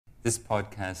This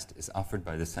podcast is offered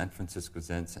by the San Francisco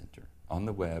Zen Center on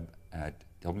the web at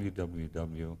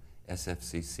www.sfcc.org.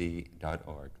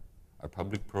 Our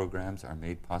public programs are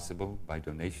made possible by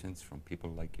donations from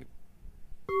people like you.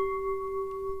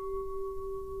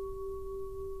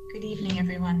 Good evening,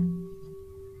 everyone.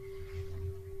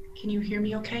 Can you hear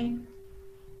me okay?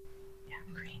 Yeah,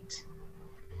 great.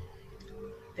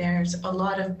 There's a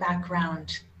lot of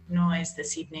background noise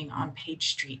this evening on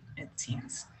Page Street, it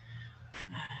seems.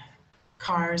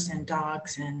 Cars and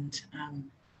dogs and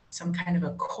some kind of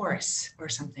a chorus or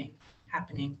something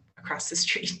happening across the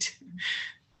street.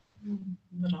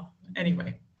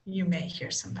 Anyway, you may hear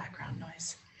some background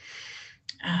noise.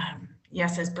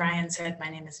 Yes, as Brian said, my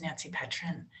name is Nancy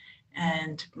Petrin,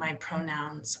 and my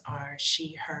pronouns are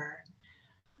she, her.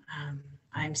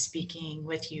 I'm speaking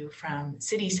with you from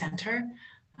City Center,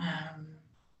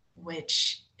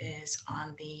 which is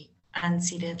on the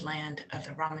unceded land of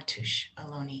the Ramaytush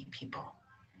Ohlone people.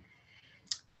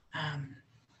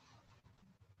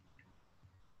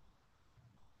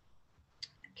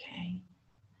 Okay.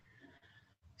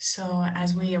 So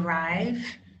as we arrive,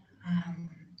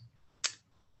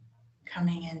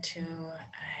 coming into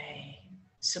a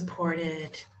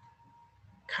supported,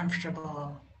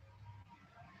 comfortable,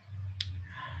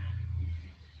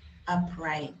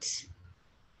 upright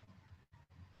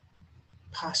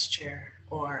posture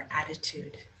or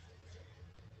attitude,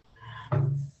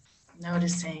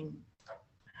 noticing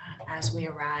as we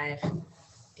arrive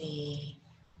the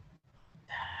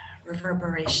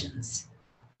reverberations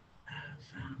of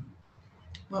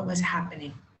what was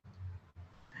happening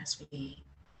as we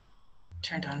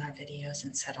turned on our videos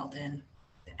and settled in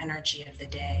the energy of the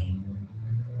day.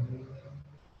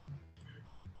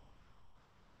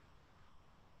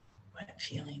 What a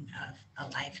feeling of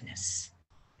aliveness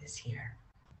is here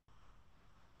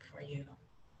for you.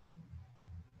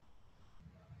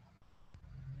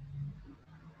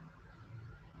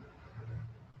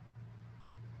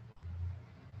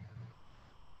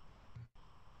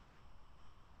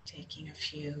 Taking a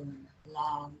few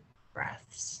long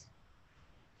breaths.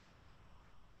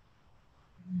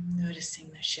 Noticing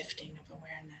the shifting of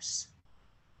awareness.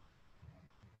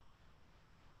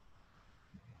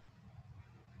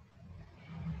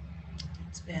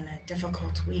 It's been a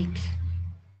difficult week,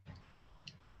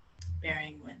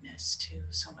 bearing witness to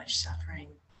so much suffering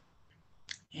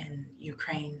in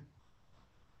Ukraine,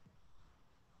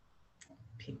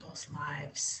 people's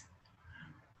lives,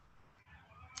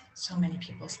 so many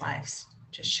people's lives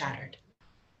just shattered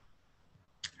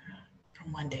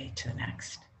from one day to the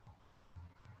next.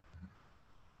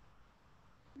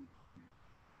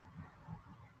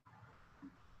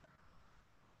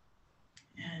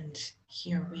 And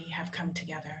here we have come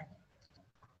together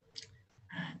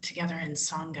in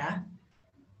Sangha.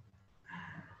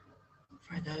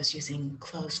 For those using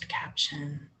closed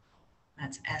caption,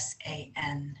 that's S-A-N-G-H-A,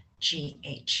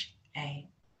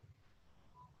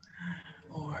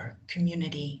 or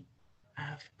community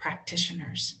of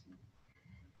practitioners.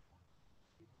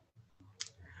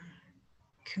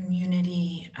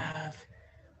 Community of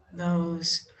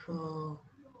those who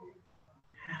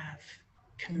have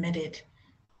committed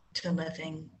to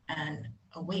living an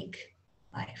awake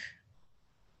life,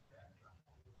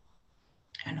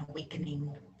 an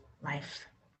awakening life,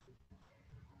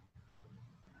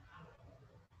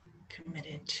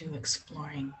 committed to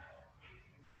exploring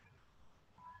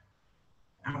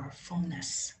our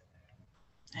fullness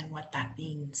and what that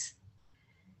means,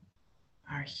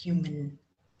 our human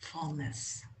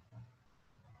fullness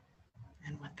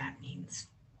and what that means.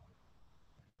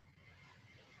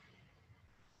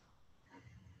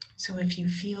 So if you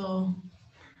feel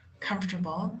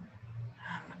comfortable,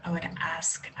 I would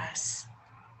ask us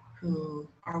who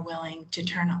are willing to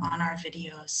turn on our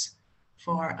videos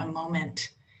for a moment,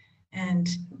 and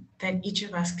that each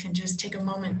of us can just take a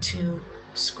moment to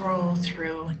scroll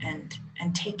through and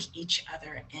take each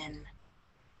other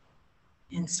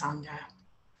in Sangha.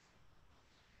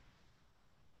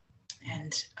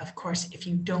 And of course, if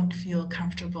you don't feel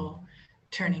comfortable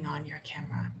turning on your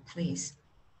camera, please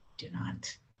do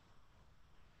not.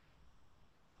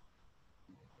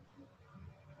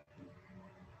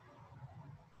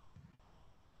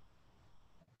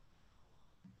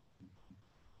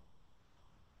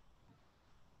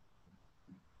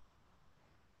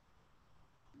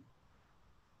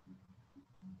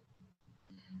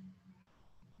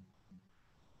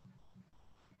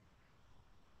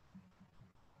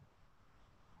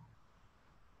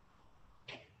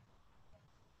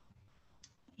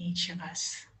 Each of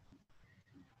us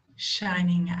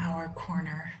shining our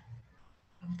corner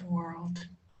of the world.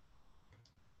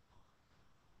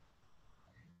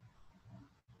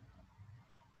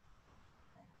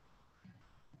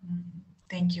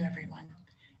 Thank you, everyone.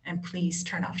 And please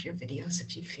turn off your videos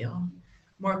if you feel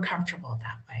more comfortable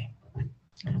that way.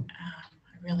 I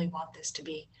really want this to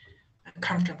be a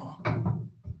comfortable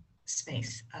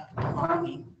space of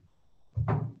belonging.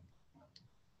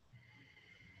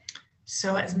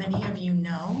 So as many of you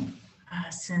know,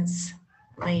 since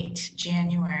late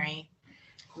January,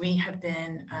 we have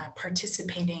been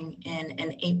participating in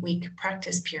an 8-week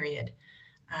practice period,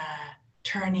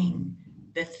 turning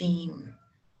the theme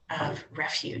of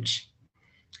refuge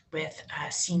with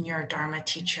senior Dharma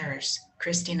teachers,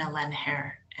 Christina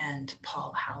Lenher and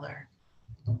Paul Haller.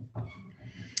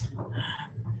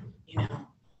 You know,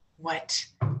 what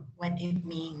it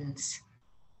means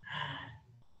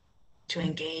to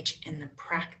engage in the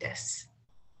practice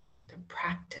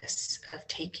of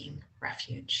taking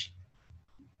refuge,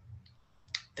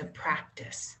 the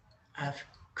practice of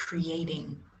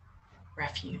creating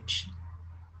refuge.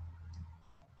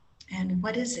 And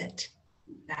what is it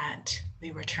that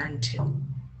we return to?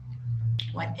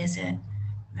 What is it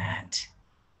that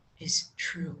is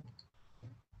true?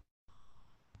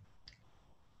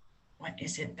 What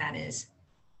is it that is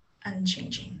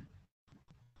unchanging?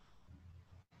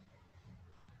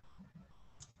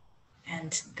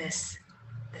 And this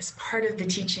part of the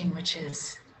teaching, which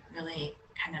is really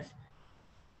kind of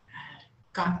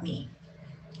got me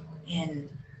in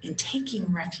taking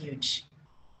refuge,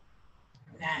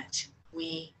 that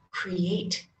we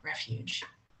create refuge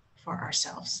for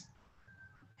ourselves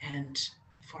and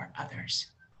for others.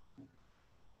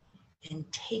 In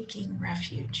taking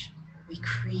refuge, we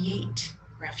create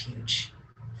refuge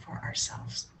for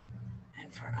ourselves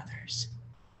and for others.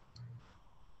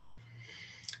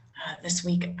 This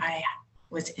week, I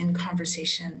was in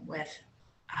conversation with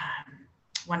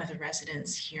one of the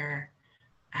residents here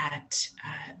at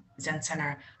Zen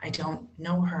Center. I don't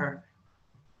know her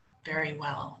very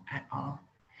well at all.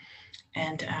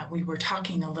 And we were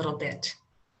talking a little bit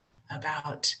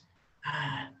about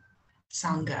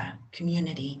Sangha,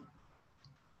 community.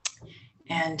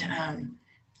 And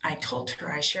I told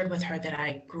her, I shared with her that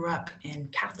I grew up in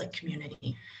Catholic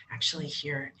community, actually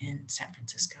here in San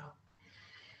Francisco.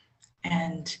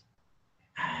 And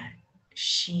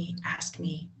she asked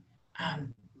me,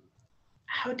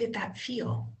 how did that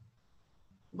feel?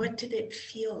 What did it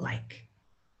feel like?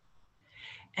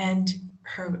 And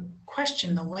her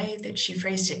question, the way that she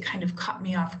phrased it, kind of caught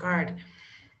me off guard.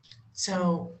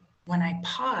 So when I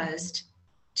paused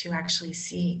to actually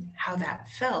see how that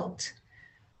felt,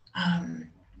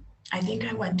 I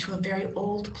think I went to a very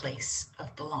old place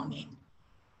of belonging,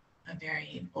 a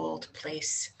very old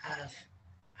place of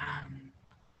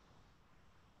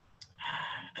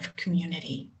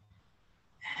community.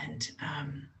 And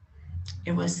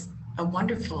it was a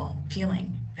wonderful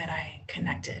feeling that I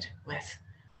connected with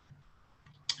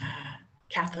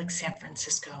Catholic San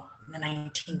Francisco in the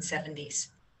 1970s.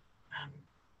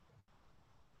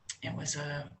 It was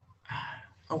a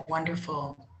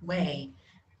wonderful way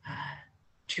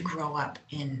to grow up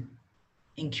in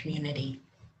community.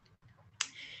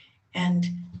 And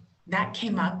that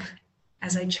came up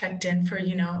as I checked in for,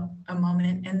 a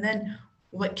moment. And then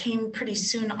what came pretty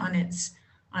soon on its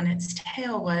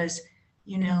tail was,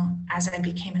 as I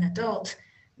became an adult,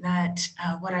 that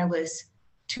what I was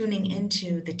tuning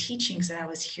into, the teachings that I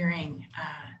was hearing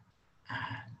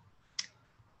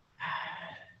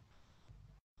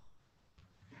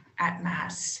at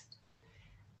Mass,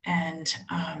 and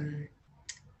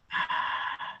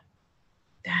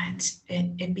that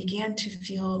it began to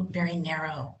feel very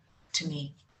narrow to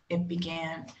me. It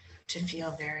began to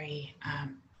feel very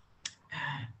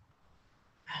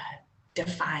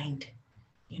defined,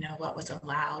 what was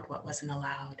allowed, what wasn't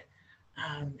allowed.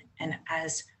 And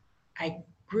as I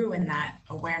grew in that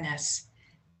awareness,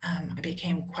 I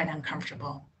became quite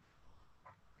uncomfortable.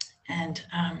 And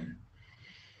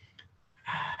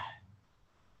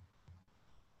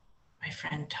my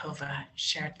friend Tova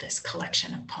shared this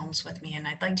collection of poems with me, and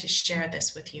I'd like to share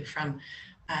this with you from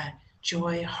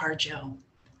Joy Harjo,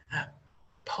 a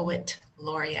poet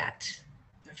laureate,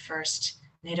 the first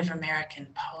Native American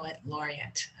poet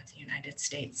laureate of the United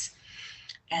States.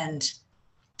 And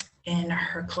in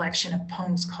her collection of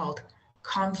poems called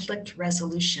Conflict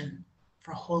Resolution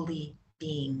for Holy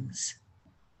Beings.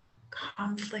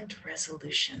 Conflict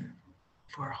Resolution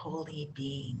for Holy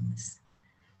Beings.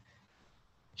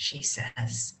 She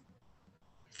says,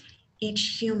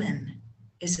 each human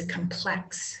is a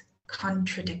complex,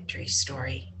 contradictory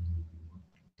story.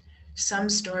 Some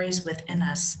stories within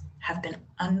us have been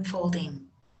unfolding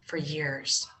for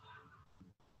years.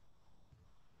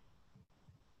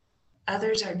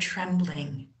 Others are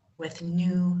trembling with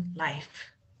new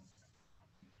life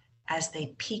as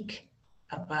they peek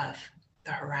above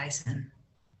the horizon.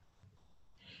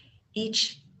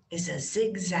 Each is a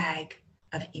zigzag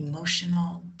of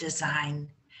emotional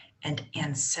design and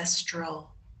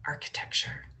ancestral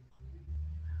architecture.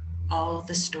 All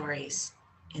the stories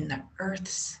in the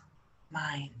earth's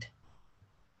mind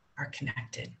are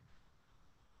connected.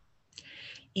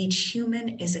 Each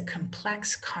human is a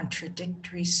complex,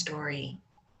 contradictory story.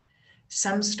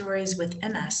 Some stories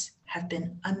within us have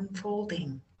been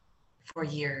unfolding for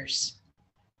years.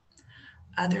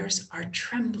 Others are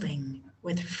trembling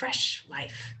with fresh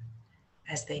life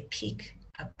as they peak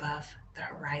above the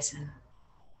horizon.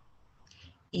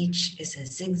 Each is a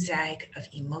zigzag of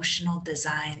emotional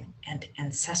design and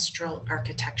ancestral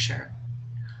architecture.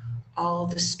 All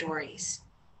the stories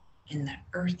in the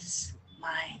earth's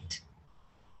mind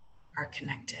are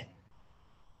connected.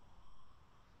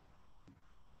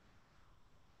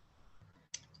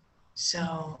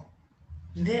 So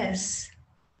this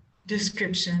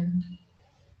description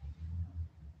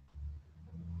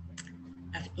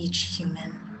of each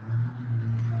human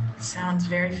sounds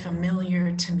very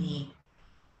familiar to me.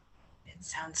 It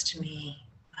sounds to me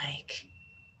like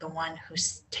the one who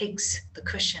takes the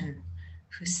cushion,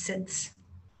 who sits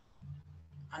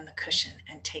on the cushion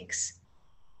and takes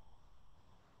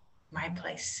my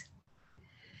place,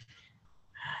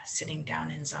 sitting down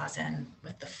in Zazen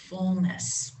with the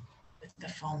fullness.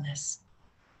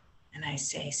 And I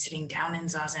say sitting down in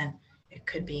Zazen, it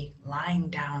could be lying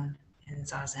down in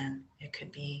Zazen. It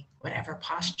could be whatever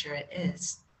posture it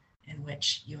is in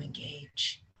which you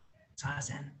engage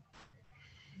Zazen,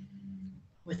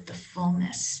 with the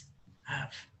fullness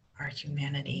of our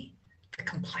humanity, the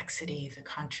complexity, the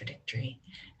contradictory,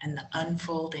 and the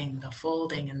unfolding, the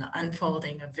folding and the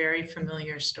unfolding of very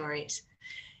familiar stories.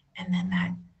 And then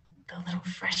the little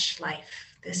fresh life,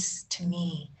 this to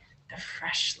me, the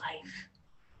fresh life,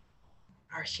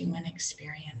 our human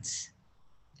experience.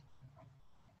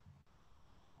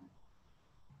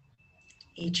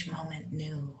 Each moment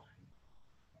new.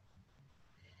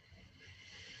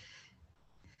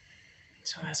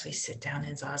 So as we sit down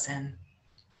in Zazen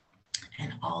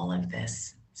and all of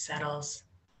this settles,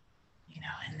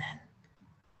 and then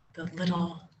the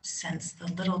little sense, the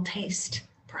little taste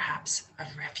perhaps of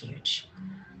refuge,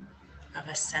 of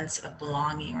a sense of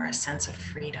belonging or a sense of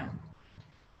freedom,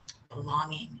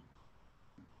 belonging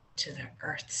to the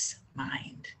earth's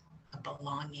mind, a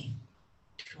belonging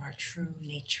to our true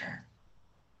nature.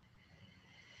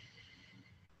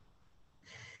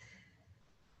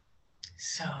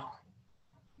 So,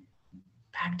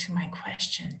 back to my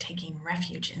question, taking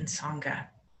refuge in Sangha.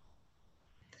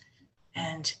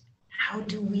 And how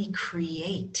do we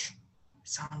create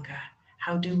Sangha?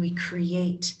 How do we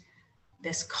create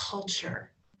this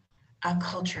culture, a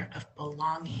culture of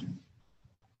belonging,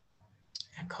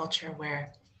 a culture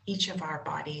where each of our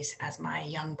bodies, as my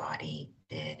young body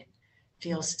did,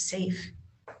 feels safe,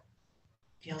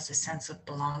 feels a sense of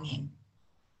belonging,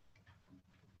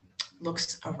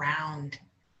 looks around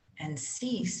and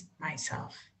sees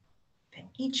myself, that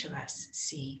each of us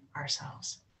see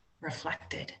ourselves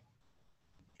reflected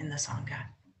in the Sangha,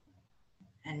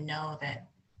 and know that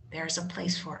there's a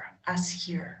place for us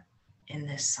here in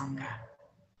this Sangha.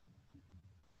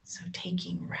 So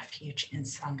taking refuge in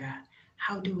Sangha,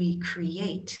 how do we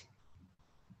create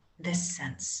this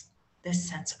sense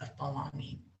of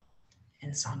belonging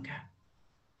in Sangha?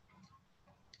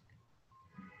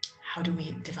 How do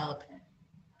we develop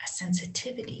a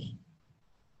sensitivity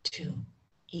to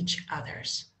each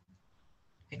other's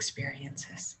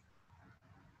experiences?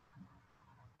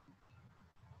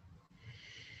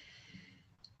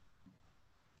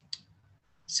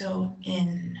 So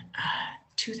in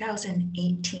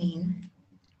 2018,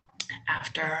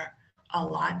 after a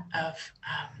lot of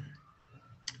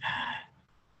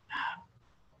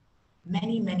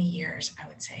many years, I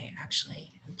would say,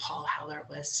 actually, and Paul Howler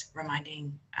was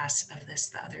reminding us of this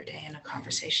the other day in a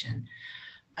conversation,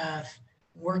 of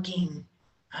working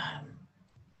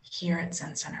here at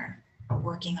Zen Center,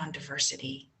 working on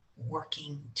diversity,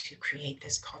 working to create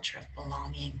this culture of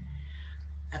belonging,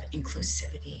 of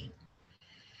inclusivity.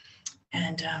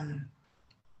 And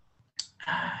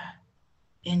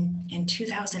in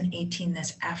 2018,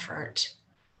 this effort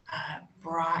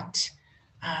brought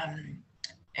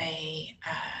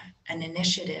an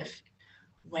initiative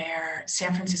where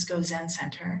San Francisco Zen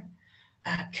Center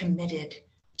committed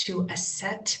to a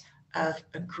set of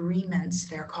agreements.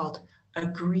 They're called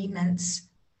agreements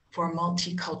for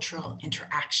multicultural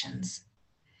interactions.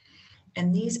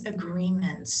 And these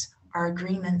agreements are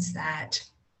agreements that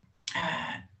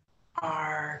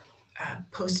are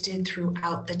posted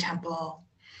throughout the temple.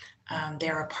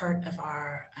 They're a part of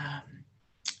our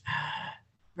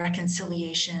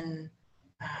reconciliation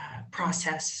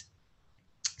process.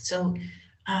 So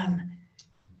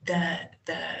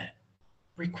the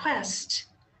request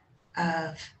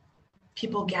of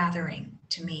people gathering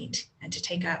to meet and to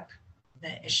take up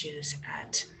the issues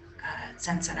at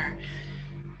Zen Center,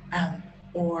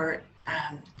 or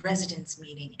residents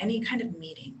meeting, any kind of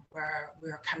meeting where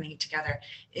we're coming together,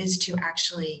 is to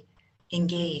actually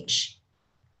engage,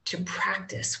 to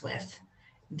practice with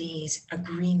these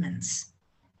agreements,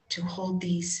 to hold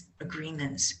these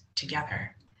agreements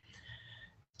together.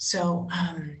 So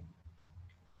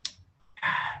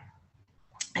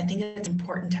I think it's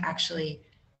important to actually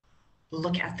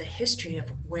look at the history of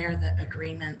where the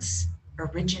agreements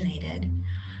originated,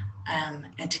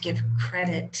 and to give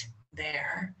credit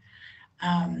there.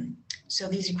 So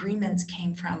these agreements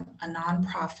came from a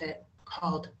nonprofit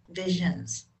called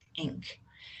Visions, Inc.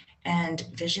 And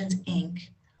Visions, Inc.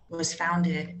 was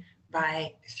founded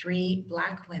by 3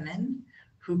 Black women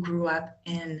who grew up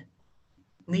in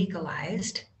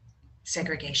legalized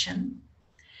segregation,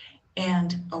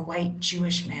 and a white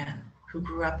Jewish man who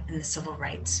grew up in the civil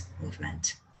rights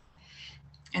movement.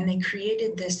 And they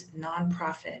created this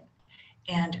nonprofit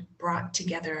and brought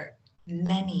together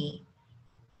many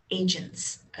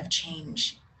agents of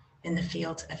change in the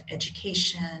fields of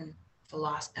education,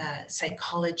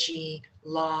 psychology,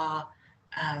 law,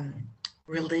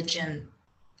 religion.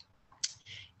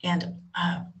 And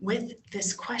with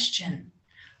this question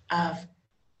of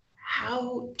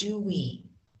how do we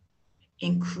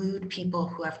include people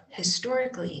who have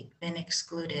historically been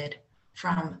excluded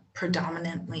from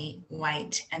predominantly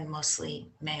white and mostly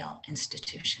male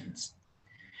institutions?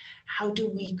 How do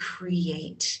we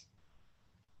create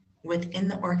within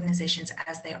the organizations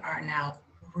as they are now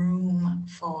room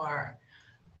for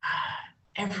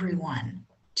everyone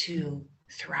to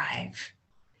thrive,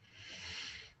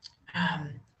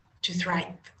 to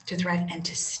thrive and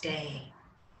to stay,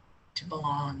 to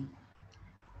belong?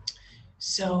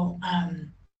 So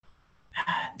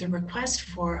the request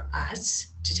for us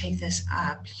to take this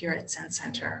up here at Zen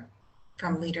Center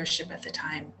from leadership at the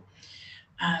time,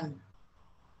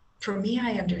 for me,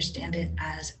 I understand it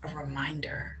as a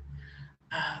reminder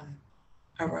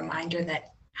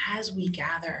that as we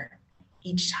gather,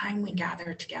 each time we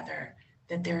gather together,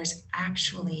 that there is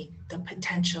actually the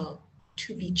potential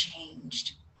to be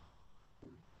changed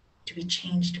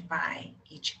by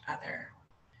each other,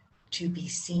 to be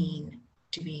seen,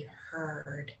 to be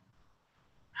heard,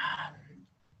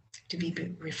 to be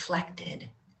reflected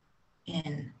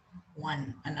in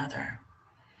one another.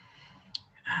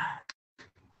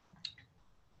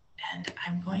 And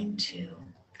I'm going to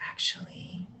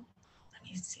actually, let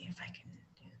me see if I can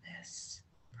do this,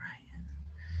 Brian.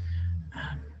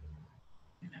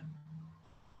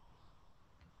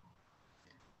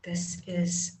 This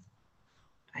is,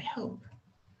 I hope,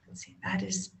 let's see, that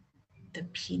is the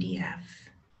PDF.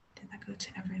 Did that go to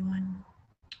everyone?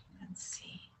 Let's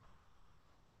see.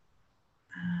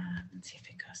 Let's see if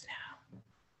it goes now.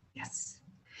 Yes.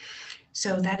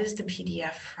 So that is the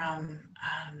PDF from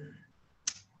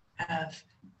of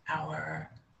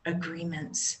our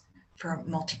agreements for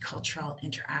multicultural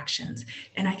interactions.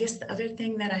 And I guess the other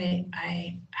thing that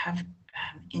I have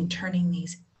in turning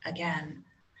these again,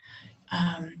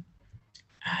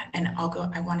 and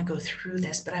I want to go through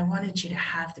this, but I wanted you to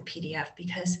have the PDF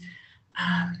because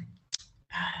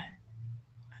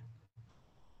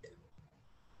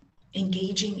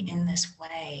engaging in this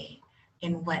way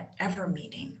in whatever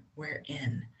meeting we're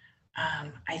in,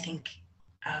 I think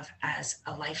of as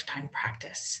a lifetime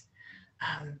practice.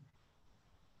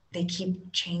 They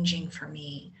keep changing for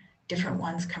me. Different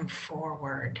ones come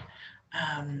forward.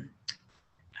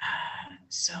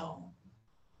 So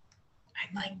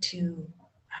I'd like to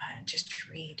just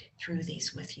read through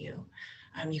these with you.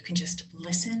 You can just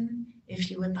listen if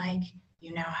you would like.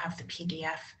 You now have the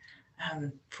PDF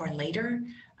for later,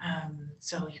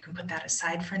 so you can put that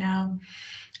aside for now.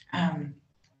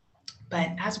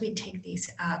 But as we take these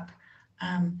up,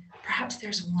 perhaps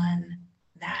there's one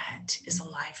that is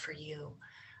alive for you.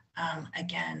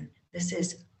 Again, this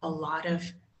is a lot of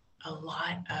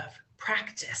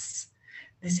practice.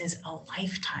 This is a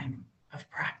lifetime of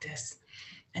practice.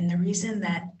 And the reason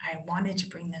that I wanted to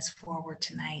bring this forward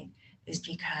tonight is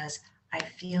because I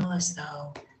feel as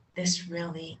though this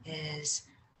really is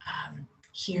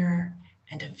here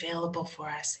and available for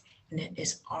us, and it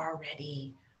is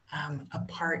already a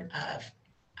part of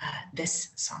this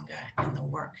Sangha and the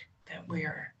work that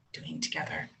we're doing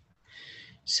together.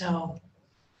 So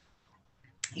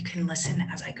you can listen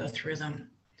as I go through them.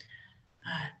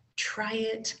 try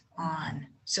it on.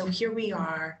 So here we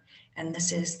are, and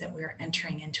this is that we're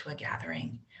entering into a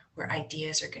gathering where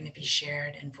ideas are going to be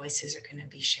shared and voices are going to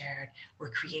be shared.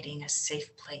 We're creating a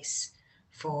safe place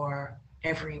for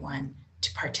everyone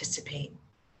to participate.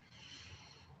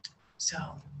 So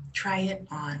try it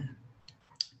on.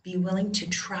 Be willing to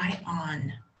try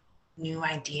on new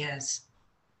ideas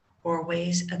or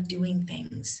ways of doing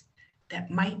things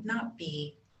that might not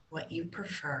be what you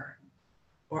prefer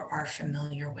or are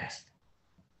familiar with.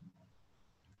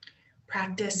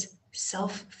 Practice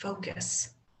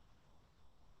self-focus.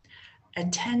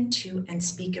 Attend to and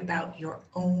speak about your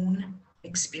own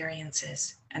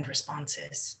experiences and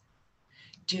responses.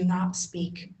 Do not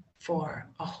speak for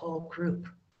a whole group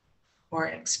or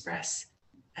express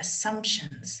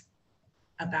assumptions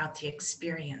about the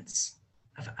experience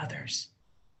of others.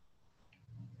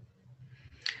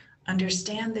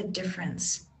 Understand the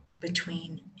difference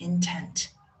between intent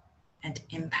and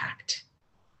impact.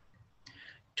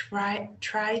 Try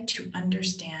to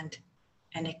understand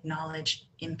and acknowledge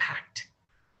impact.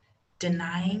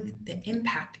 Denying the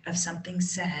impact of something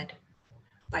said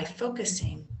by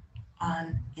focusing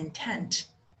on intent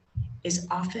is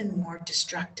often more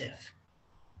destructive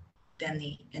than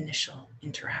the initial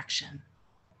interaction.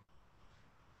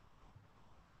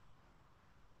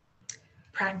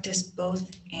 Practice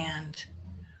both and.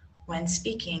 When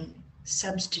speaking,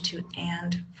 substitute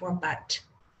and for but.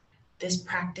 This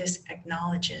practice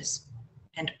acknowledges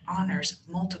and honors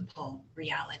multiple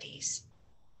realities.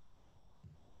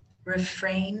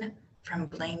 Refrain from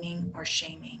blaming or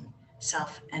shaming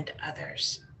self and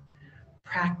others.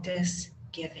 Practice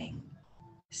giving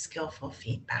skillful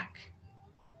feedback.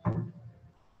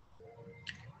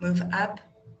 Move up,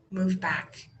 move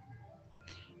back.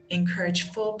 Encourage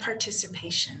full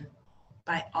participation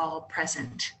by all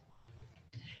present.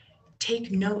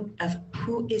 Take note of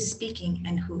who is speaking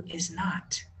and who is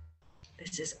not.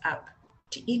 This is up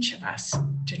to each of us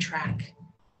to track.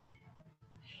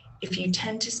 If you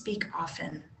tend to speak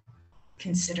often,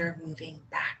 consider moving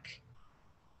back.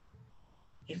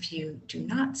 If you do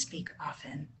not speak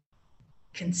often,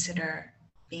 consider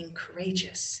being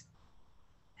courageous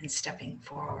and stepping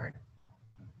forward.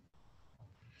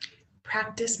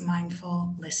 Practice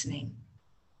mindful listening.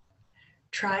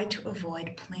 Try to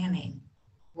avoid planning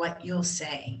what you'll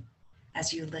say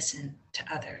as you listen to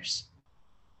others.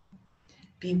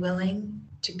 Be willing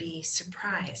to be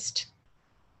surprised,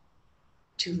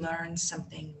 to learn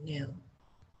something new.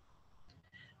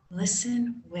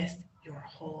 Listen with your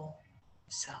whole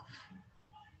self.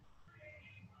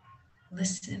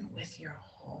 Listen with your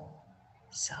whole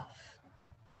self.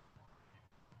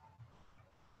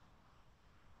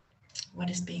 What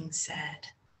is being said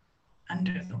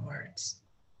under the words?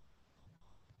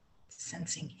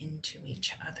 Sensing into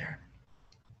each other.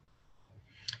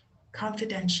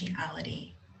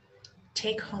 Confidentiality.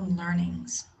 Take home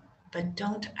learnings, but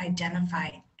don't identify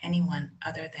anyone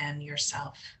other than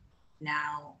yourself,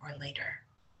 now or later.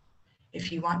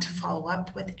 If you want to follow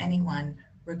up with anyone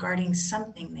regarding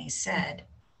something they said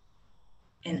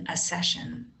in a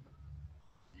session,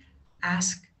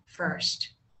 ask first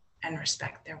and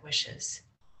respect their wishes.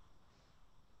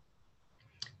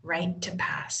 Right to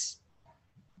pass.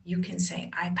 You can say,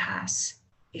 I pass,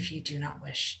 if you do not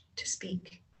wish to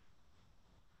speak.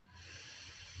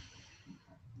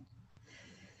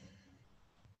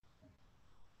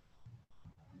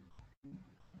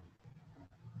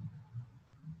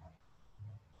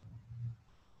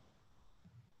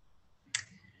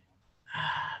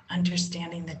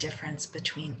 Understanding the difference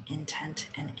between intent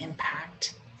and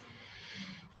impact.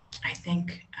 I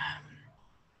think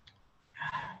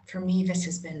for me, this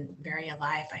has been very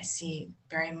alive. I see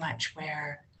very much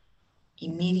where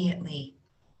immediately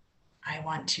I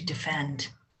want to defend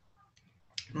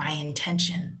my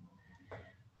intention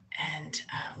and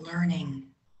learning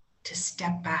to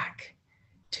step back,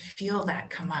 to feel that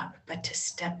come up, but to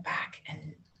step back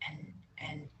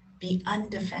and be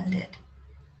undefended.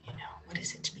 You know, what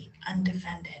is it to be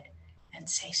undefended and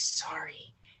say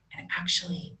sorry and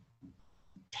actually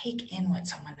take in what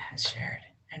someone has shared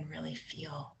and really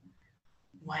feel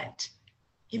what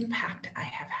impact I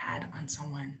have had on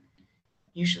someone,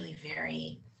 usually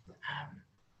very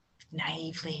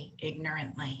naively,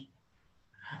 ignorantly,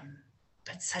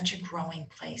 but such a growing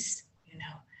place, you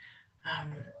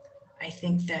know. I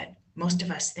think that most of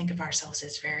us think of ourselves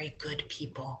as very good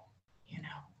people, you know.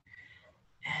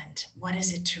 And what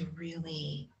is it to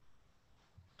really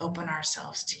open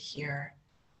ourselves to hear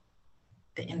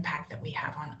the impact that we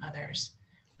have on others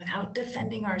without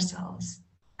defending ourselves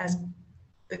as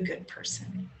the good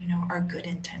person, you know, our good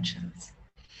intentions.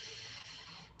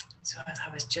 So as I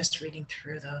was just reading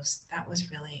through those, that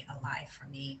was really alive for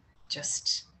me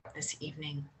just this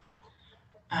evening.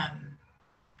 And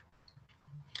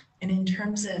in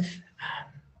terms of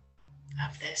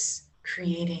this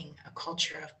creating a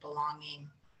culture of belonging,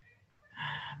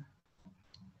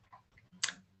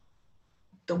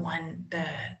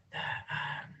 the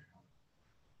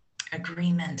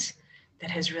agreement that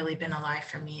has really been alive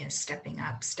for me is stepping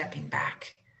up, stepping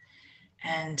back.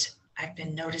 And I've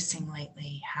been noticing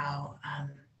lately how,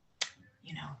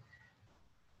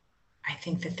 I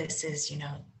think that this is,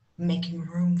 making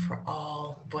room for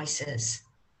all voices.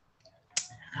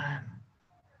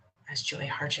 As Joy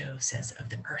Harjo says, of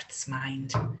the earth's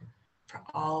mind, for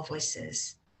all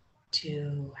voices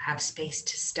to have space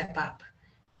to step up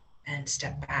and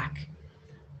step back.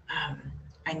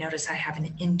 I notice I have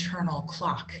an internal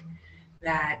clock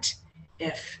that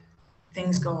if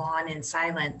things go on in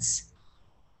silence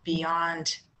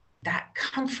beyond that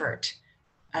comfort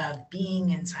of being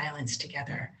in silence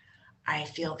together, I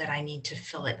feel that I need to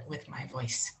fill it with my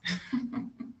voice.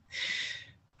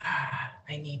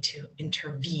 I need to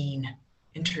intervene,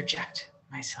 interject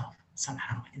myself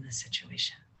somehow in the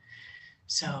situation.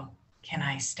 So can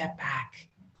I step back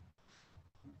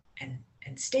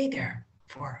and stay there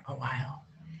for a while?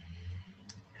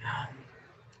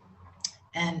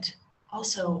 And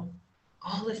also,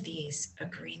 all of these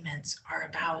agreements are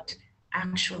about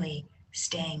actually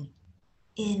staying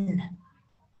in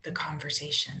the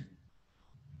conversation,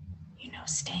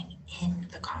 staying in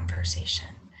the conversation.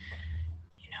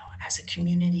 As a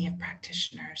community of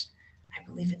practitioners, I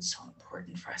believe it's so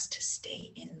important for us to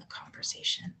stay in the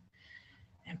conversation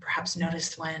and perhaps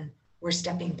notice when we're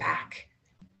stepping back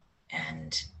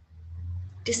and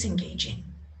disengaging,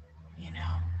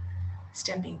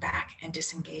 stepping back and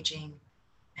disengaging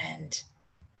and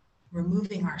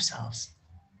removing ourselves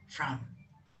from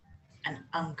an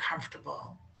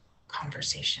uncomfortable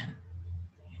conversation,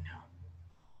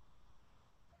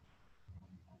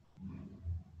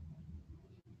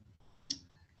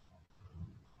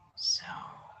 So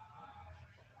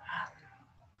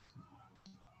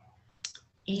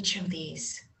each of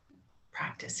these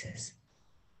practices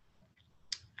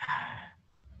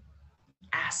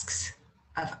asks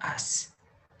of us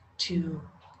to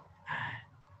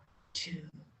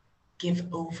give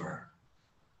over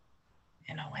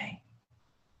in a way.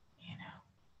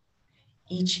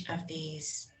 Each of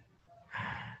these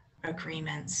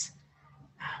agreements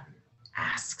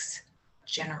asks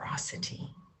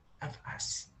generosity of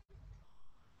us,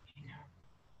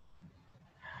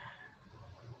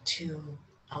 to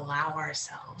allow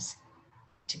ourselves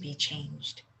to be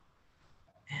changed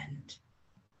and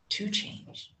to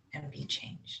change and be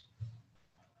changed.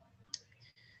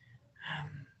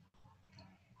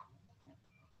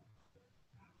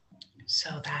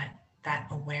 So that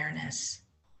awareness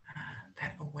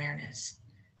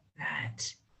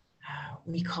that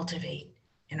we cultivate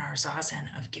in our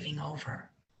zazen of giving over,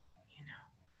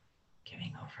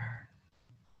 giving over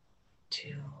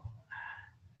to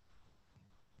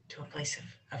a place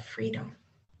of freedom.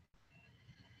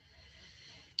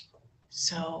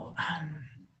 So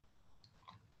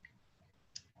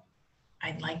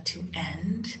I'd like to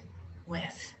end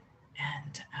with,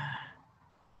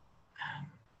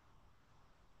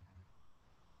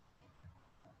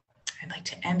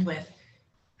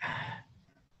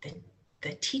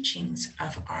 the teachings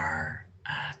of our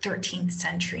 13th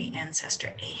century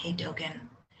ancestor Ehe Dogen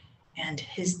and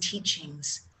his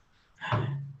teachings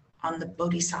on the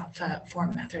Bodhisattva Four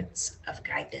Methods of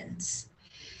Guidance.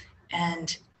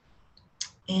 And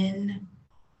in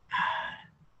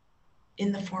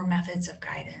the Four Methods of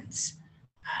Guidance,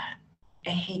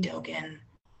 Ehe Dogen,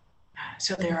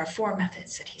 so there are 4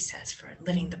 methods that he says for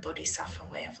living the Bodhisattva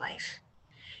way of life.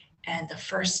 And the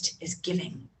first is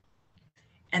giving.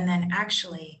 And then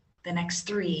actually the next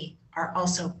 3 are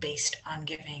also based on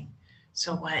giving.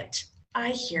 So what I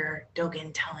hear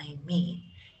Dogen telling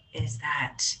me is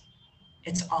that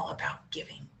it's all about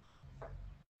giving.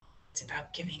 It's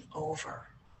about giving over.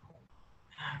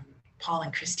 Paul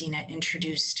and Christina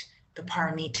introduced the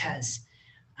paramitas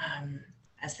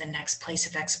as the next place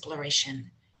of exploration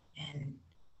in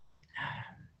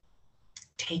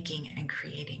taking and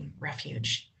creating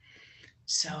refuge.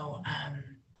 So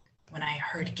when I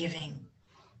heard giving,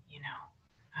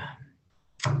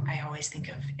 I always think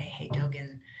of Ehe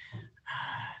Dogen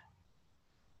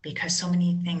because so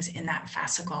many things in that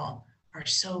fascicle are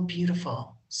so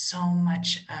beautiful. So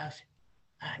much of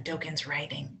Dogen's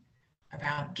writing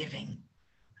about giving.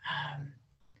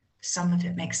 Some of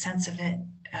it makes sense of it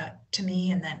to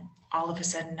me, and then all of a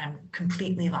sudden I'm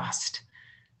completely lost,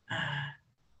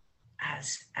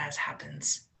 as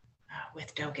happens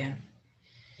with Dogen.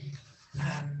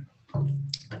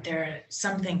 But there are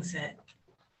some things that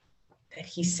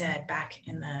he said back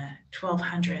in the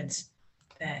 1200s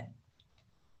that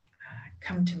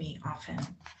come to me often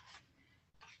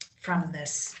from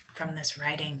this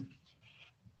writing.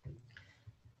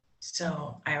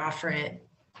 So I offer it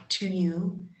to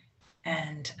you,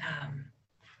 and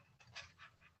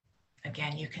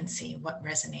again, you can see what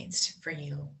resonates for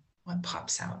you, what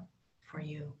pops out for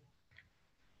you.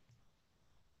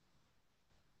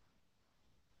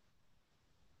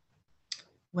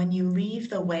 When you leave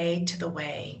the way to the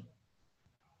way,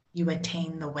 you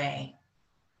attain the way.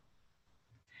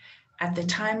 At the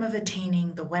time of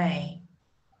attaining the way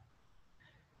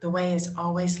is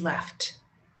always left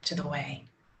to the way.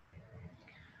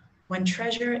 When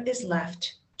treasure is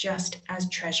left just as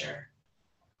treasure,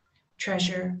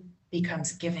 treasure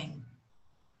becomes giving.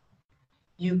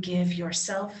 You give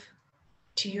yourself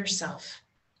to yourself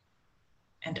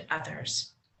and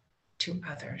others to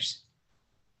others.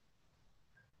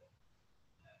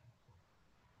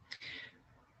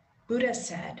 Buddha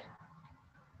said,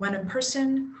 when a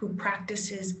person who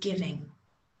practices giving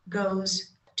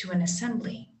goes to an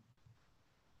assembly,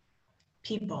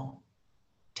 people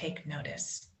take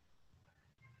notice.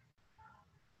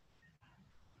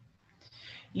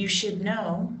 You should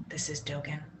know, this is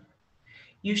Dogen,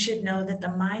 you should know that the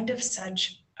mind of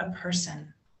such a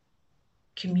person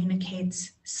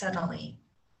communicates subtly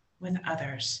with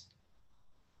others.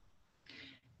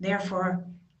 Therefore,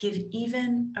 give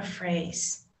even a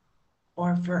phrase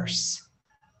or verse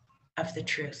of the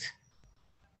truth.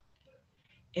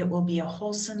 It will be a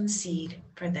wholesome seed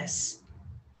for this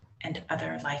and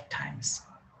other lifetimes.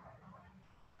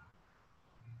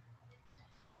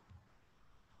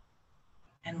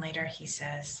 And later he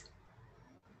says,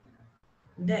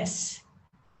 this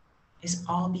is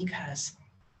all because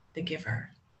the giver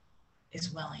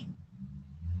is willing.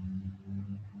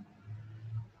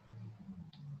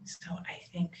 So I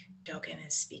think Dogen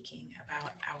is speaking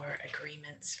about our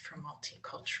agreements for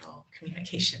multicultural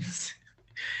communications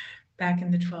back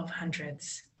in the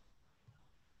 1200s.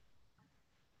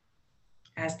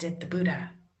 As did the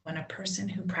Buddha, when a person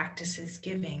who practices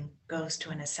giving goes to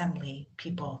an assembly,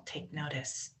 people take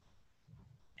notice.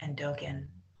 And Dogen,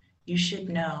 you should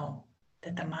know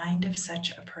that the mind of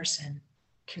such a person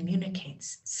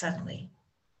communicates subtly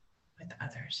with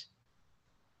others.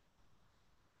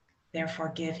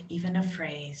 Therefore, give even a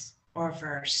phrase or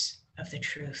verse of the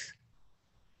truth.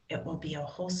 It will be a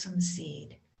wholesome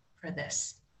seed for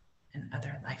this and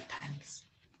other lifetimes.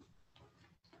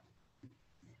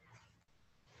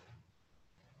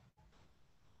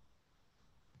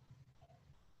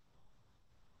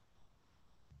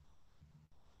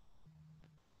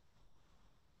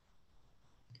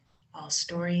 All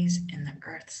stories in the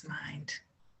earth's mind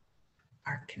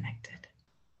are connected.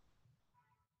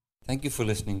 Thank you for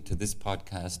listening to this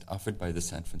podcast offered by the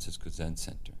San Francisco Zen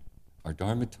Center. Our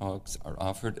Dharma talks are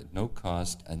offered at no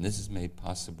cost, and this is made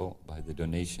possible by the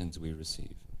donations we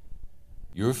receive.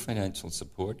 Your financial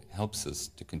support helps us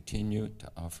to continue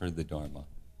to offer the Dharma.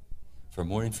 For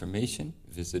more information,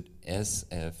 visit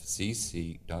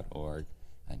sfcc.org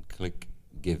and click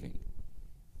Giving.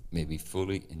 May we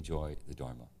fully enjoy the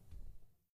Dharma.